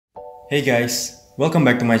Hey guys, welcome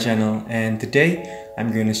back to my channel, and today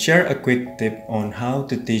I'm going to share a quick tip on how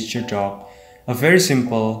to teach your dog a very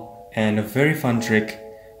simple and a very fun trick,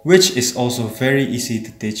 which is also very easy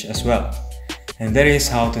to teach as well. And that is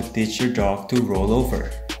how to teach your dog to roll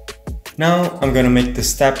over. Now I'm going to make the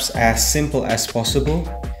steps as simple as possible,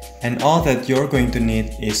 and all that you're going to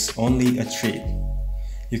need is only a treat.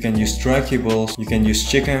 You can use dry kibbles, you can use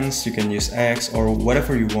chickens, you can use eggs, or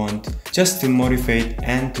whatever you want, just to motivate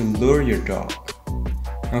and to lure your dog.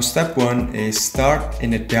 Now step 1 is start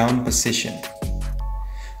in a down position.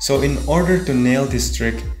 So in order to nail this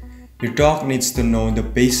trick, your dog needs to know the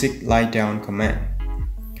basic lie down command.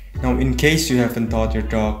 Now in case you haven't taught your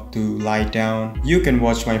dog to lie down, you can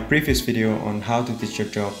watch my previous video on how to teach your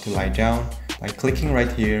dog to lie down by clicking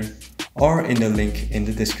right here or in the link in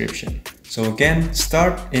the description. So again,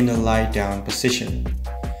 start in the lie down position.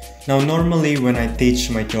 Now normally when I teach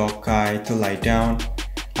my dog Kai to lie down,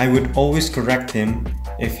 I would always correct him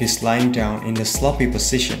if he's lying down in the sloppy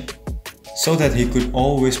position, so that he could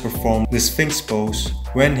always perform the Sphinx pose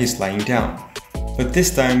when he's lying down. But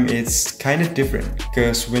this time it's kinda different,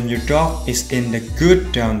 because when your dog is in the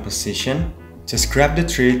good down position, just grab the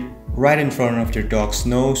treat right in front of your dog's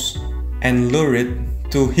nose and lure it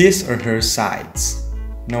to his or her sides.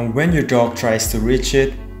 Now when your dog tries to reach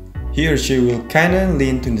it, he or she will kinda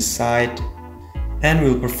lean to the side and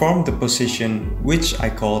will perform the position which I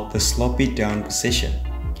call the sloppy down position.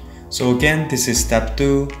 So again, this is step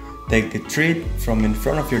 2, take the treat from in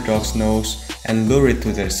front of your dog's nose and lure it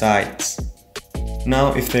to their sides.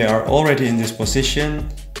 Now if they are already in this position,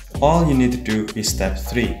 all you need to do is step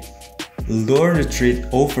 3, lure the treat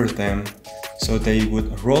over them so they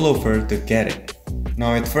would roll over to get it.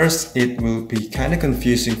 Now at first it will be kinda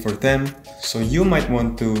confusing for them, so you might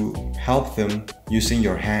want to help them using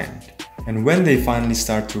your hand. And when they finally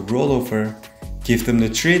start to roll over, give them the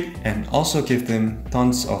treat and also give them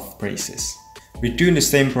tons of praises. We're doing the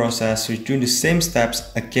same process, we're doing the same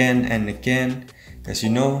steps again and again, because you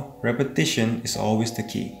know, repetition is always the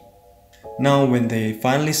key. Now when they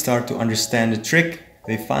finally start to understand the trick,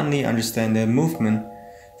 they finally understand the movement,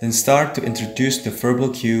 then start to introduce the verbal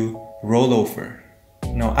cue, roll over.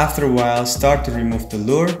 Now after a while, start to remove the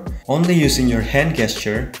lure only using your hand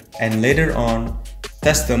gesture, and later on,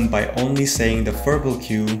 test them by only saying the verbal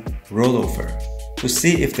cue, roll over, to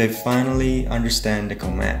see if they finally understand the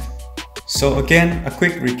command. So again, a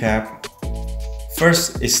quick recap.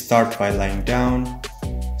 First is start by lying down.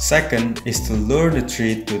 Second is to lure the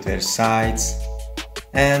treat to their sides.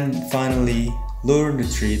 And finally, lure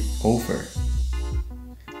the treat over.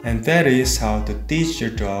 And that is how to teach your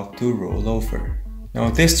dog to roll over. Now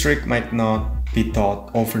this trick might not be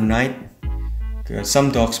taught overnight, because some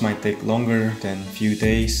dogs might take longer than a few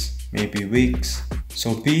days, maybe weeks,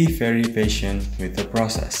 so be very patient with the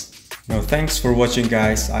process. Now thanks for watching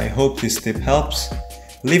guys, I hope this tip helps.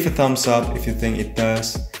 Leave a thumbs up if you think it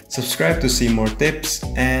does, subscribe to see more tips,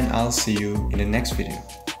 and I'll see you in the next video.